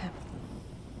find him.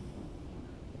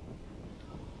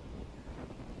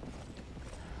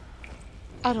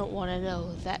 I don't want to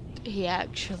know that he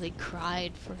actually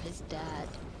cried for his dad.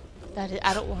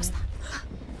 I don't want to...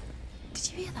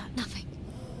 Did you hear that? Nothing.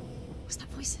 Was that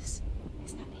voices?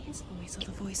 Is that his voice or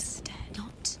the voice of the dead?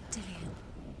 Not Dillian.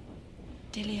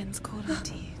 Dillian's calling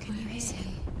to you. Can you hear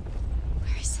him?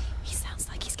 Where is he? He sounds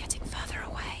like he's getting further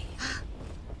away.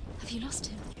 Have you lost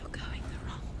him? You're going the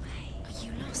wrong way. Are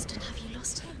you lost and have you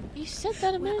lost him? You said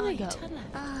that a minute ago. Turn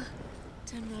left.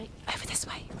 Turn right. Over this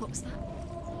way. What was that?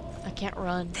 I can't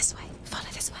run. This way. Follow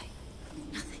this way.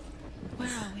 Nothing. Where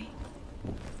are we?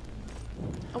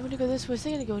 I'm gonna go this way a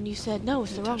second ago and you said no,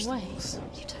 it's the wrong way.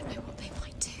 You don't know what they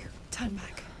might do. Turn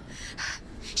back.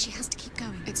 She has to keep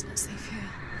going. It's not safe here.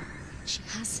 She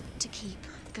has to keep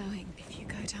going. If you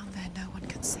go down there, no one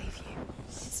can save you.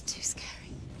 It's too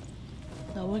scary.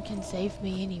 No one can save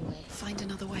me anyway. Find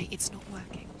another way. It's not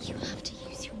working. You have to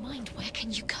use your mind. Where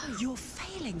can you go? You're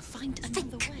failing. Find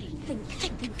another way.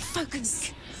 Think.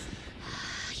 Focus.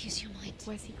 Use your mind.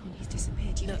 Where's he gone? He's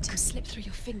disappeared. You let him slip through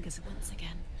your fingers once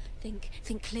again.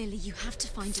 Think clearly. You have to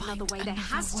find another way. There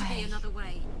has to be another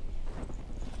way.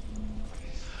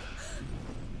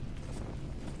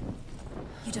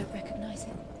 You don't recognize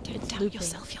it? Don't doubt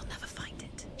yourself. You'll never find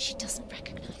it. She doesn't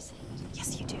recognize it.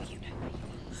 Yes, you do. You know.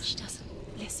 She doesn't.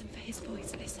 Listen for his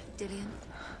voice. Listen. Dillian.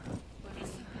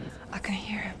 I can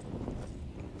hear him.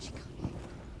 She can't hear.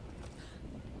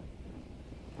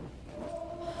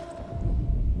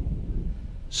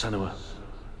 Senua,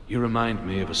 you remind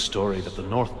me of a story that the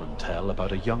Northmen tell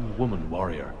about a young woman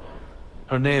warrior.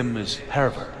 Her name is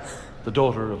Herver, the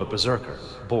daughter of a berserker,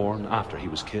 born after he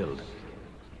was killed.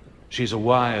 She's a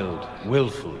wild,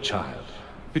 willful child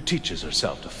who teaches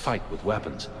herself to fight with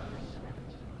weapons.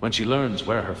 When she learns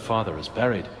where her father is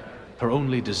buried, her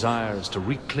only desire is to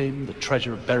reclaim the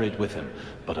treasure buried with him,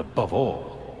 but above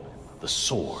all, the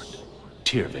sword,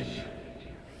 Tyrving.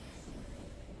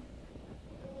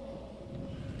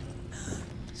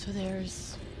 So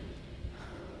there's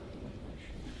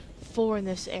 4 in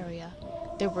this area.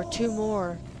 There were 2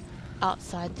 more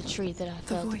outside the tree that I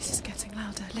felt. The voice is getting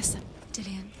louder. Listen,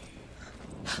 Dillian.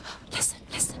 Listen.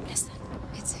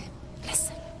 It's him.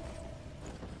 Listen.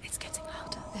 It's getting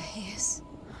louder. There he is.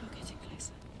 You're getting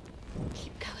closer.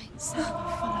 Keep going.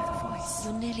 Senua, follow the voice.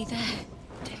 You're nearly there.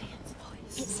 Dillian's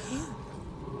voice. It's him.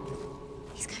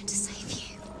 He's going to save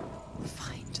you.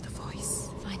 Find the voice.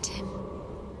 Find him.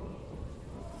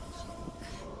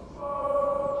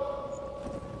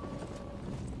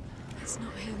 It's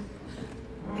not him.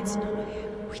 It's not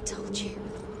him. We told you.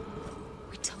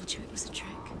 We told you it was a trick.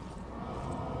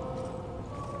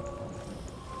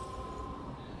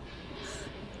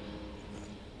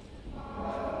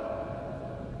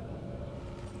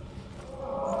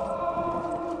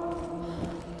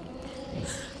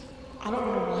 I don't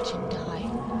want to watch him die.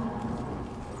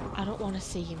 I don't want to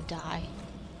see him die.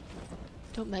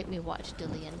 Don't make me watch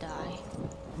Dillian die.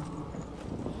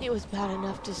 It was bad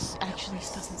enough to actually...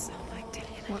 This doesn't sound like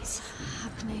Dillian. What's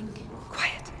happening?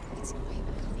 Quiet. It's not him.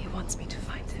 He wants me to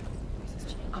find him.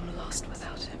 I'm lost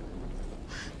without him.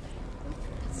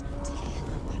 It's not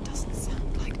Dillian. That doesn't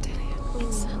sound like Dillian.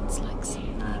 It sounds like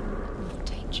something more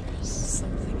dangerous.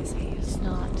 Something is here. It's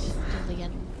not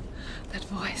Dillian. That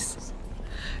voice.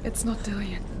 It's not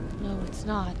Dillian. No, it's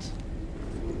not.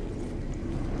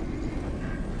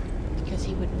 Because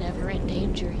he would never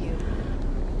endanger you.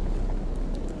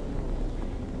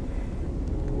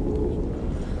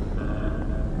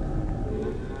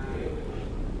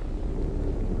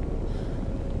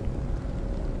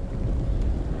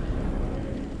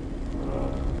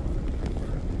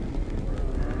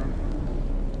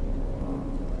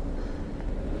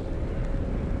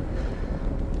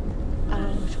 I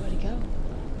don't know which way to go.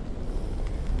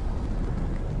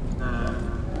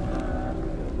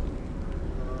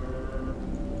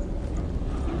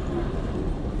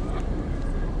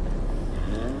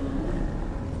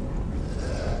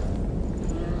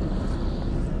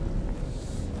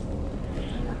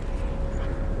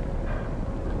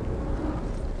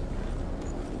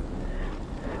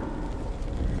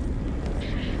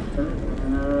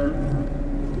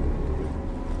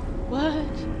 What?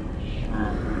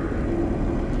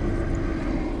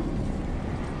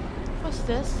 What's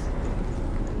this?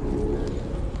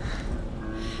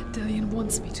 Dillian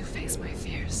wants me to face my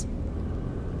fears.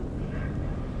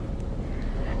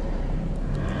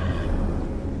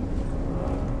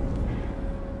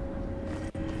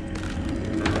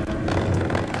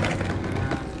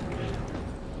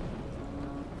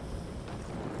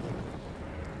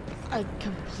 I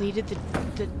completed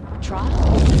the trial?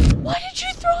 Why did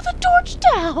you throw the torch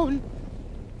down?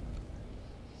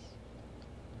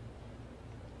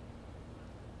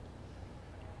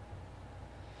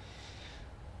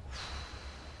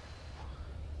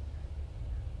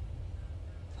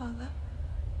 Father?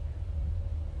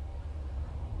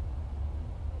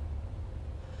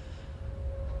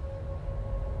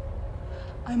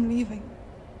 I'm leaving.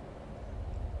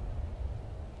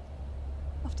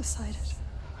 I've decided.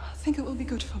 I think it will be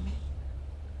good for me.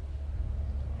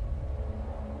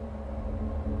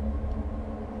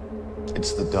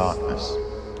 It's the darkness.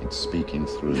 It's speaking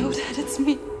through No, you. Dad, it's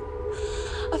me.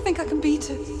 I think I can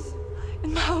beat it.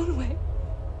 In my own way.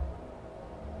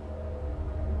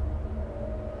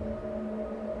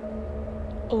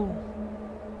 Oh.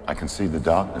 I can see the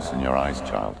darkness in your eyes,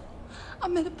 child. I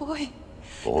met a boy.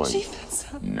 Boy. The chieftain's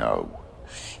son. No.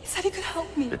 He said he could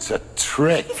help me. It's a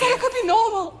trick. He said I could be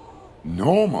normal.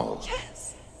 Normal.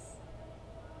 Yes.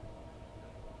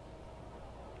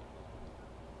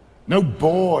 No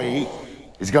boy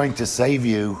is going to save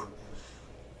you.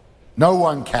 No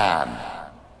one can.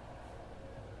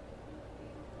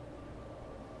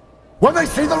 When they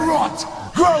see the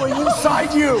rot growing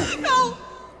inside you, no,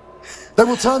 they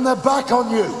will turn their back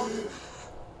on you.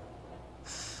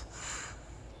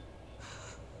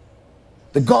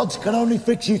 The gods can only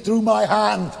fix you through my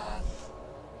hand.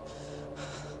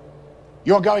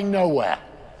 You're going nowhere.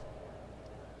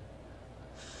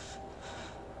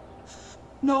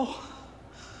 No.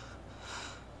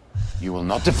 You will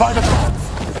not defy the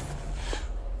gods.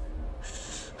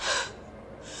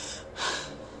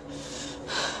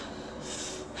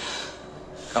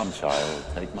 Come, child,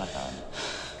 take my hand.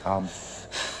 Come,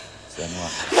 Senua.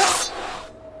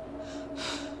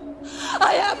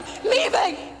 I am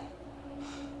leaving!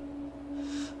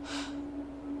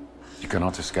 You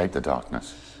cannot escape the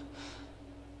darkness.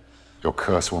 Your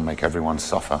curse will make everyone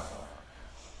suffer.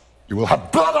 You will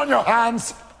have blood on your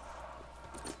hands!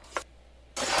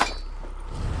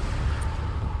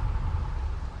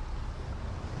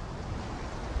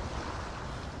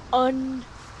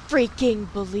 Unfreaking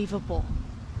believable.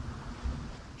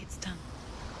 It's done.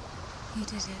 You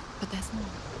did it, but there's more.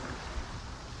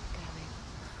 Going.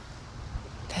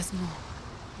 There's more.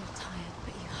 You're tired,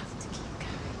 but you have to keep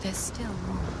going. There's still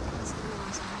more. There's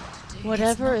always more to do.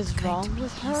 Whatever is wrong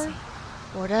with her,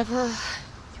 whatever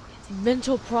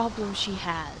mental problem she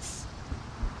has,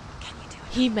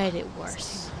 he made it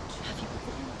worse.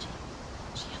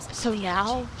 So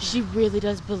now, she really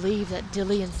does believe that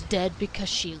Dillian's dead because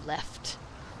she left.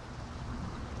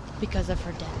 Because of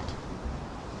her dad.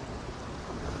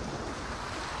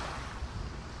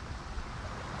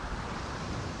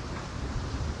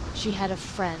 She had a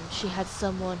friend. She had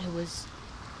someone who was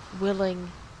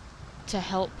willing to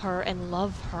help her and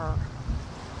love her.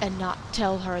 And not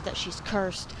tell her that she's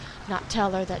cursed. Not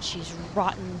tell her that she's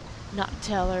rotten. Not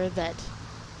tell her that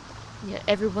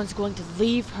everyone's going to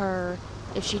leave her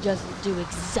if she doesn't do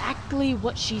exactly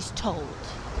what she's told.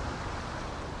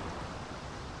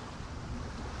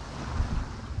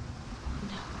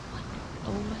 No wonder.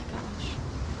 Oh my gosh.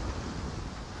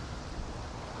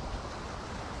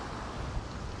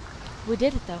 We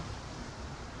did it though.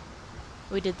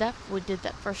 We did that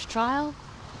first trial.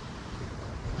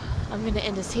 I'm gonna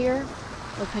end this here.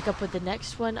 We'll pick up with the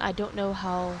next one. I don't know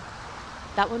how...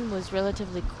 That one was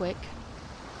relatively quick.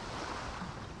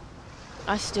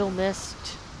 I still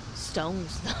missed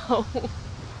stones, though.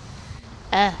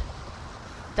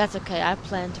 That's okay. I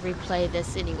plan to replay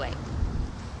this anyway.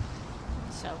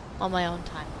 So, on my own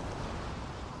time.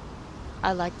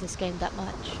 I like this game that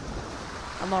much.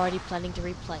 I'm already planning to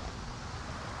replay it.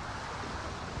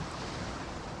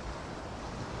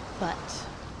 But,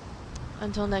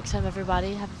 until next time,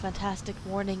 everybody, have a fantastic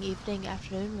morning, evening,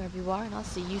 afternoon, wherever you are, and I'll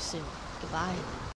see you soon. Goodbye.